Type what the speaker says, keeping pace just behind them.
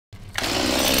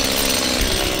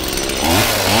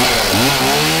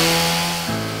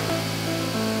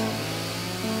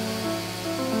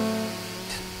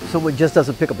Someone just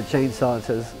doesn't pick up a chainsaw and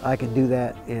says, I can do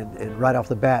that, and right off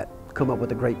the bat come up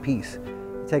with a great piece.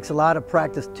 It takes a lot of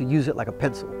practice to use it like a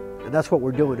pencil. And that's what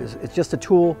we're doing. It's just a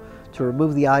tool to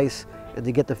remove the ice and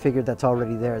to get the figure that's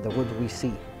already there, the ones we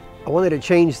see. I wanted to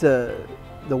change the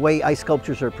way ice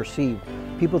sculptures are perceived.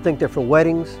 People think they're for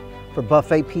weddings, for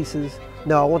buffet pieces.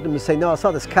 No, I want them to say, no, I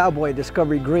saw this cowboy at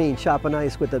Discovery Green chopping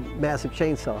ice with a massive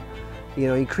chainsaw. You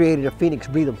know, he created a phoenix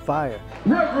breathing fire.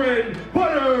 Reverend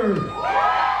Butter!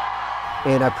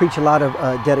 And I preach a lot of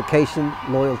dedication,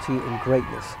 loyalty, and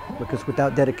greatness. Because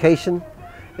without dedication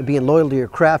and being loyal to your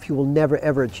craft, you will never,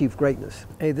 ever achieve greatness.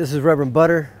 Hey, this is Reverend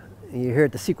Butter, and you're here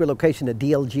at the secret location at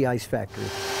DLG Ice Factory.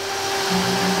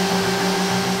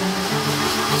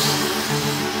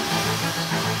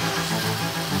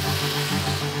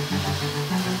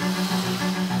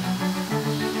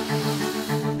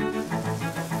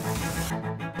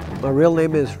 My real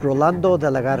name is Rolando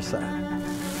de la Garza.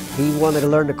 He wanted to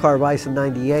learn to carve ice in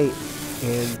 '98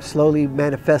 and slowly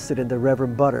manifested into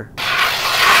Reverend Butter.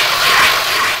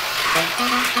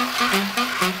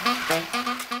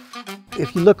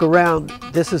 If you look around,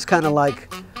 this is kind of like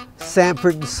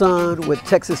Sanford and Son with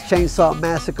Texas Chainsaw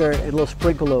Massacre and a little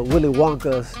sprinkle of Willy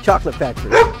Wonka's Chocolate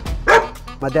Factory.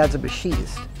 My dad's a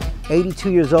machinist,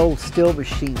 82 years old, still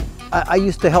machining. I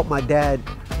used to help my dad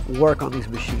work on these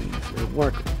machines and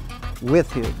work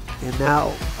with him, and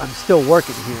now I'm still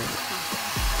working here.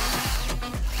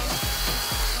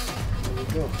 There we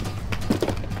go.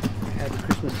 Happy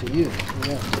Christmas to you.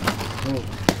 Yeah. Oh.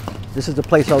 This is the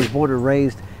place I was born and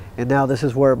raised, and now this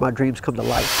is where my dreams come to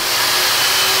life.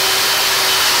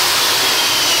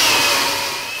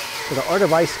 So the art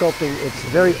of ice sculpting, it's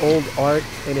very old art,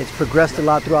 and it's progressed a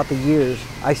lot throughout the years.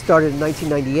 I started in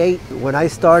 1998. When I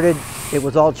started, it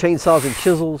was all chainsaws and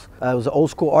chisels. It was an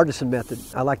old school artisan method.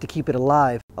 I like to keep it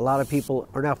alive. A lot of people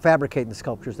are now fabricating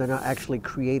sculptures. They're not actually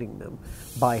creating them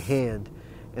by hand.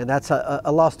 And that's a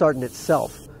lost art in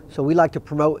itself. So we like to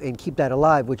promote and keep that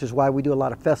alive, which is why we do a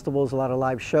lot of festivals, a lot of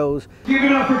live shows. Give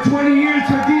it up for 20 years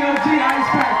for DLG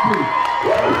Ice Factory.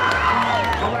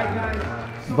 All right,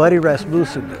 guys. Buddy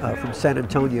Rasmussen from San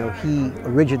Antonio, he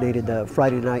originated the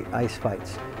Friday night ice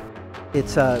fights.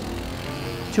 It's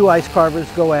 2 ice carvers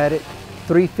go at it,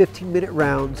 3 15-minute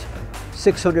rounds,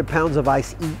 600 pounds of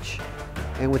ice each.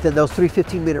 And within those 3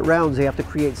 15-minute rounds, they have to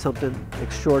create something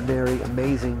extraordinary,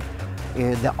 amazing,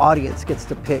 and the audience gets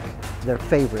to pick their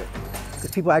favorite.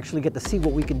 Because people actually get to see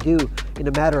what we can do in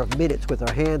a matter of minutes with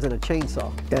our hands and a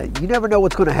chainsaw. You never know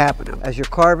what's going to happen. As you're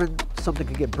carving, something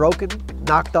could get broken,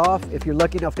 knocked off. If you're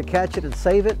lucky enough to catch it and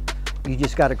save it, you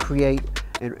just got to create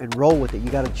and roll with it.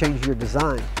 You got to change your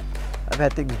design. I've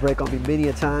had things break on me many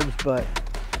a times, but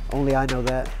only I know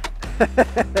that.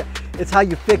 It's how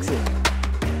you fix it.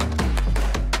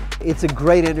 It's a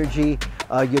great energy.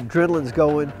 Your adrenaline's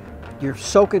going. You're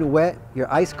soaking wet.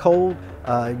 You're ice cold.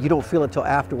 You don't feel it till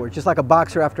afterwards. Just like a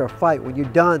boxer after a fight. When you're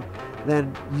done,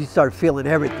 then you start feeling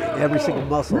everything, every single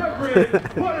muscle.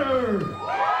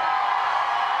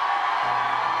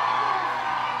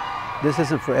 This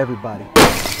isn't for everybody.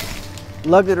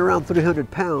 Lugging around 300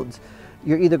 pounds,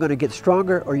 you're either going to get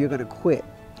stronger or you're going to quit.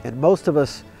 And most of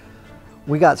us,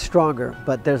 we got stronger,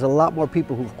 but there's a lot more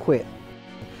people who've quit.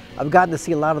 I've gotten to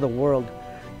see a lot of the world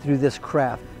through this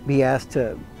craft, be asked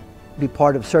to be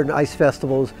part of certain ice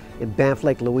festivals in Banff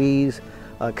Lake, Louise,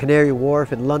 Canary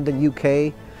Wharf in London,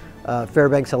 UK,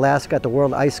 Fairbanks, Alaska at the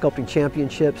World Ice Sculpting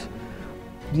Championships.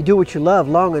 You do what you love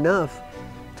long enough,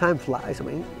 time flies. I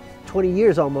mean, 20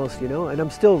 years almost, you know, and I'm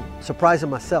still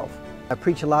surprising myself. I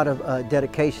preach a lot of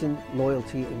dedication,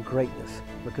 loyalty, and greatness,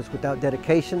 because without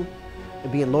dedication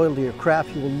and being loyal to your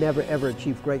craft, you will never, ever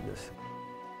achieve greatness.